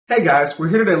Hey guys, we're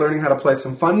here today learning how to play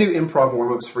some fun new improv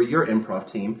warm-ups for your improv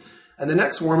team. And the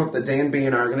next warm-up that Dan, B,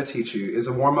 and I are going to teach you is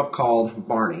a warm-up called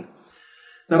Barney.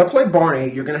 Now to play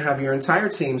Barney, you're going to have your entire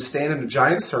team stand in a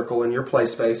giant circle in your play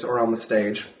space or on the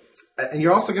stage. And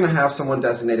you're also going to have someone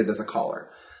designated as a caller.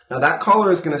 Now that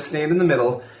caller is going to stand in the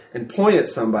middle and point at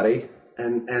somebody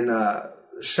and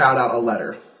shout out a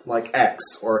letter, like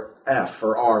X or F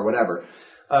or R, whatever.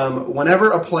 Whenever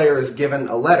a player is given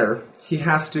a letter, he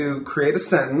has to create a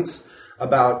sentence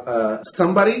about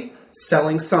somebody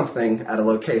selling something at a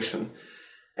location.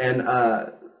 And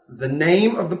the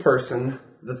name of the person,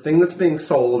 the thing that's being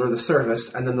sold or the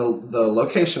service, and then the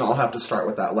location all have to start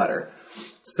with that letter.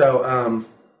 So,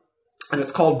 and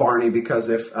it's called Barney because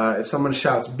if someone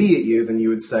shouts B at you, then you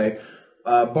would say,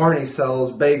 Barney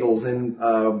sells bagels in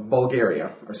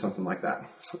Bulgaria or something like that.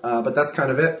 But that's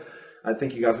kind of it. I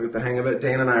think you guys will get the hang of it.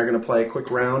 Dan and I are going to play a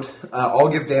quick round. I'll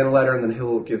give Dan a letter, and then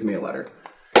he'll give me a letter.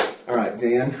 All right,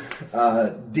 Dan.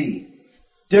 D.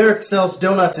 Derek sells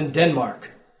donuts in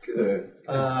Denmark. Good.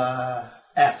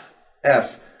 F.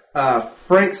 F.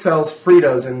 Frank sells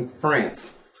Fritos in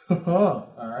France. Oh,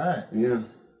 all right. Yeah.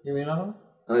 Give me another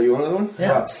one? You want another one?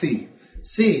 Yeah. C.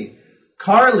 C.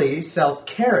 Carly sells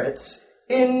carrots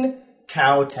in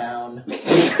Cowtown.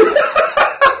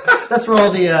 That's where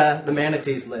all the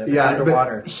manatees live. It's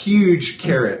underwater. Huge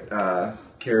carrot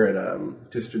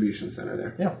distribution center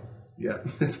there. Yeah. Yeah,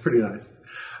 it's pretty nice.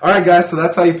 All right, guys, so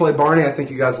that's how you play Barney. I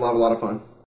think you guys will have a lot of fun.